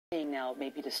now may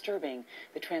be disturbing,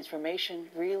 the transformation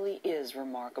really is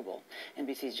remarkable.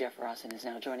 NBC's Jeff Rossen is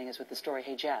now joining us with the story.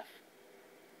 Hey, Jeff.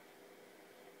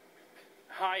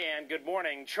 Hi, Ann. Good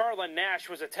morning. Charla Nash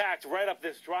was attacked right up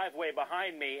this driveway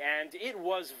behind me, and it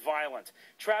was violent.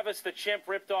 Travis the chimp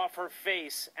ripped off her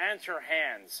face and her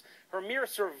hands. Her mere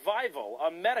survival, a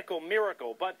medical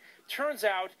miracle, but turns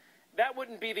out that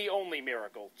wouldn't be the only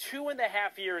miracle.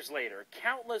 2.5 years later,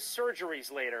 countless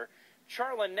surgeries later,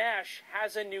 Charla Nash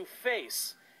has a new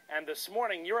face, and this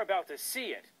morning you're about to see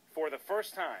it for the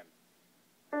first time.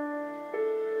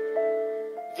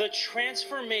 The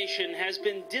transformation has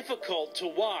been difficult to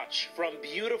watch, from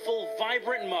beautiful,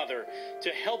 vibrant mother to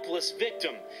helpless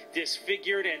victim,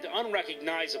 disfigured and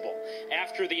unrecognizable.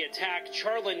 After the attack,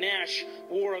 Charla Nash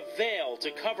wore a veil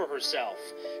to cover herself.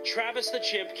 Travis the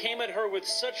chimp came at her with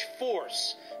such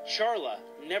force, Charla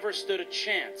never stood a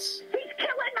chance. He's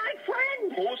killing my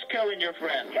friend! Who's killing your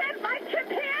friend? Him, my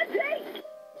chimpanzee!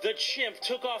 The chimp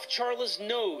took off Charla's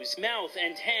nose, mouth,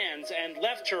 and hands and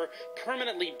left her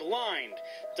permanently blind.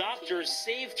 Doctors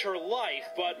saved her life,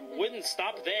 but wouldn't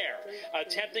stop there,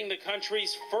 attempting the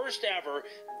country's first ever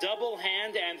double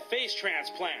hand and face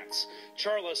transplants.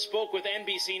 Charla spoke with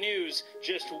NBC News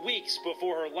just weeks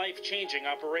before her life-changing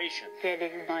operation.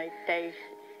 Getting my face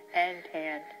and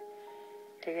hand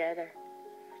together,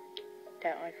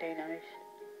 that would be nice.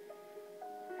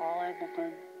 All in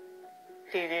one.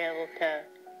 Being able to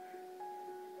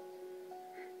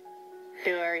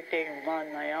do everything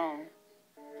on my own.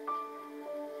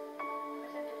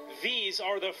 These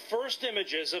are the first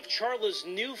images of Charla's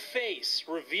new face,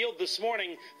 revealed this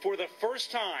morning for the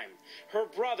first time. Her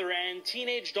brother and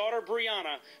teenage daughter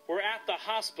Brianna were at the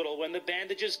hospital when the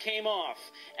bandages came off,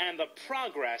 and the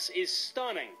progress is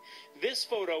stunning. This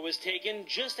photo was taken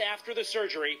just after the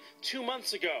surgery 2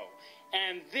 months ago.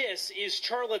 And this is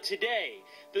Charla today.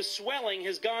 The swelling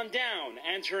has gone down,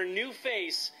 and her new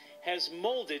face has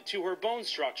molded to her bone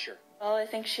structure. Well, I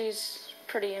think she's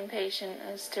pretty impatient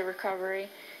as to recovery,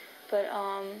 but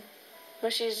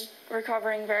she's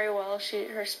recovering very well.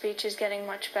 Her speech is getting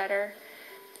much better.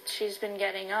 She's been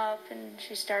getting up, and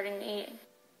she's starting to eat.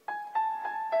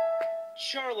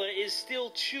 Charla is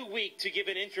still too weak to give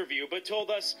an interview, but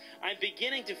told us, "I'm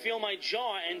beginning to feel my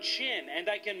jaw and chin, and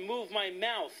I can move my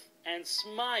mouth and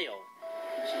smile."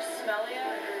 Did she smell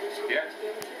yet, or did she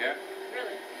Yeah.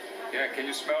 Really? Yeah, can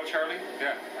you smell, Charlie?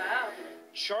 Yeah. Wow.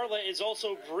 Charla is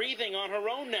also breathing on her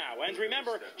own now, and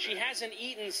remember, she hasn't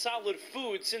eaten solid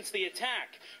food since the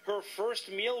attack. Her first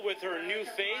meal with her new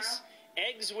face,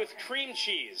 eggs with cream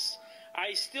cheese.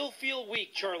 "I still feel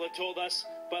weak," Charla told us,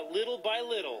 "but little by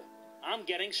little, I'm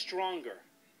getting stronger."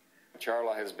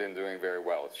 Charla has been doing very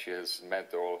well. She has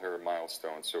met all her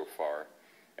milestones so far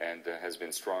and has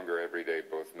been stronger every day,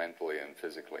 both mentally and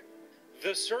physically.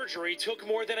 The surgery took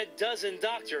more than a dozen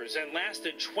doctors and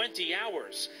lasted 20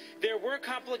 hours. There were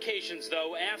complications,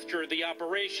 though, after the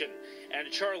operation, and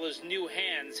Charla's new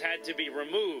hands had to be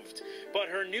removed. But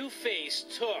her new face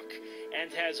took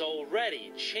and has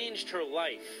already changed her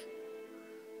life.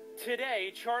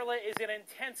 Today, Charla is in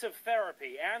intensive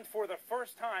therapy, and for the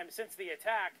first time since the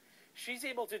attack, she's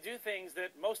able to do things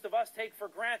that most of us take for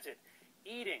granted: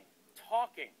 eating,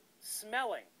 talking,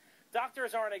 smelling.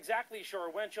 Doctors aren't exactly sure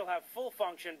when she'll have full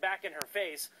function back in her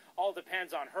face. All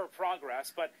depends on her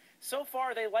progress, but so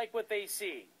far they like what they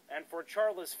see. And for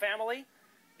Charla's family,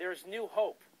 there's new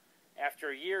hope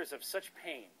after years of such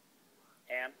pain.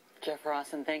 Ann? Jeff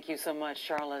Rossen, thank you so much.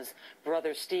 Charla's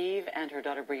brother Steve and her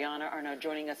daughter Brianna are now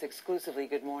joining us exclusively.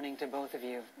 Good morning to both of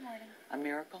you. Good morning. A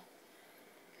miracle?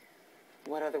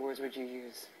 What other words would you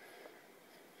use?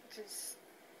 Just,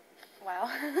 wow.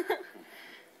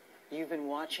 You've been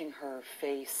watching her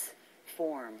face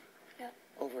form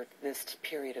over this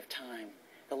period of time.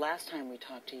 The last time we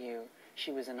talked to you,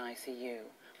 she was in ICU.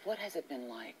 What has it been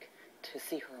like to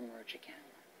see her emerge again?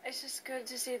 It's just good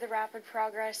to see the rapid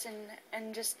progress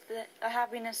and just a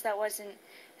happiness that wasn't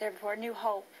there before. New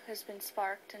hope has been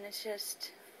sparked, and it's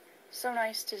just so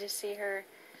nice to just see her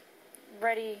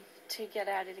ready to get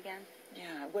at it again.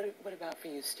 Yeah. What about for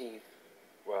you, Steve?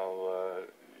 Well,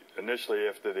 initially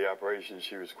after the operation,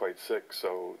 she was quite sick,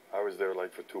 so I was there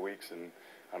like for 2 weeks, and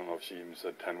I don't know if she even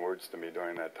said 10 words to me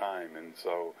during that time. And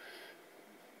so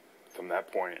from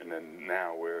that point and then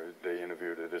now, where they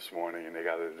interviewed her this morning and they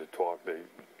got her to talk, they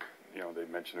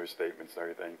mentioned her statements and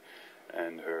everything,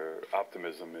 and her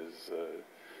optimism is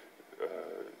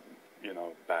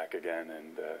back again,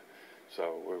 and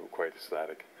so we're quite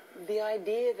ecstatic. The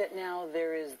idea that now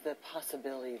there is the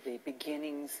possibility, the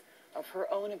beginnings of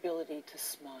her own ability to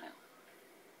smile.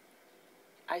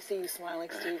 I see you smiling,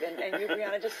 Steve, and you,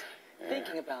 Brianna, just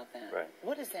Thinking about that, right.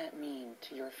 What does that mean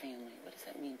to your family? What does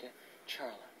that mean to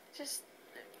Charla? Just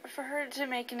for her to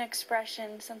make an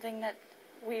expression, something that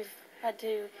we've had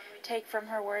to take from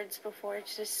her words before.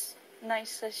 It's just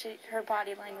nice that her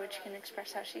body language can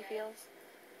express how she feels.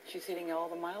 She's hitting all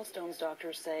the milestones,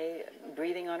 doctors say,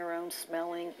 breathing on her own,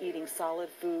 smelling, eating solid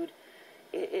food.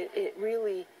 It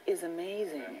really is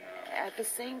amazing. At the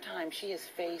same time, she has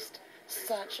faced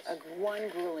such one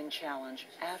grueling challenge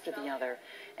after the other,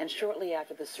 and shortly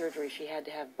after the surgery, she had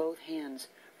to have both hands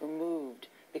removed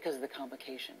because of the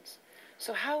complications.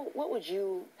 So what would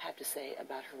you have to say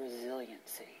about her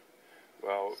resiliency?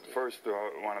 Well, first,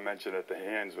 I want to mention that the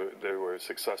hands, they were a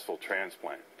successful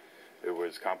transplant. It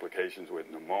was complications with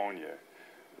pneumonia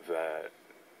that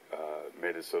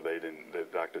made it so the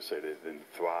doctors say they didn't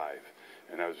thrive.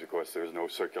 And that was because there was no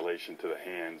circulation to the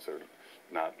hands, or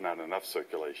not enough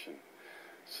circulation.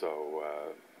 So,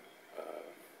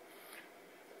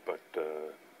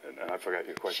 and I forgot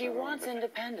your question. She wants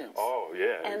independence. Oh,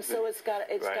 yeah. And so it's got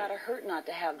right. to hurt not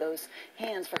to have those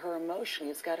hands for her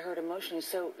emotionally. It's got to hurt emotionally.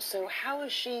 So how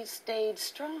has she stayed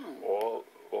strong?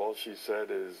 All she said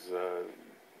is,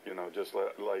 just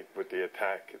like with the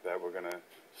attack, that we're going to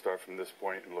start from this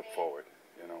point and look forward,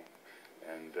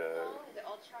 And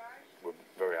we're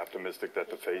very optimistic that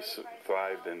the face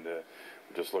thrived, and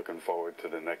just looking forward to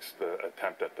the next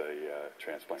attempt at the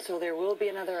transplant. So there will be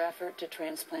another effort to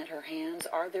transplant her hands.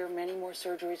 Are there many more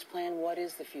surgeries planned? What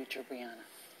is the future, Brianna?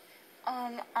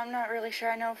 I'm not really sure.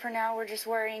 I know for now we're just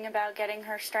worrying about getting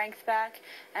her strength back,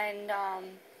 and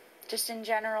just in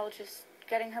general, just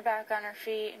getting her back on her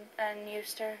feet and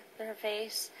used to her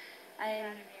face,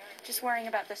 and just worrying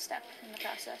about this step in the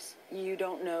process. You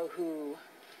don't know who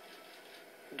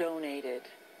donated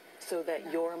so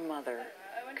that your mother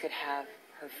could have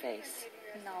her face?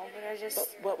 No, but I just...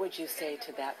 But what would you say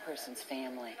to that person's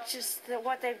family? Just that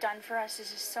what they've done for us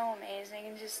is just so amazing,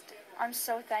 and I'm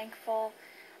so thankful,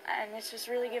 and it's just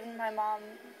really given my mom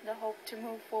the hope to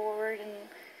move forward and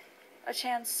a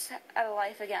chance at a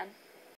life again.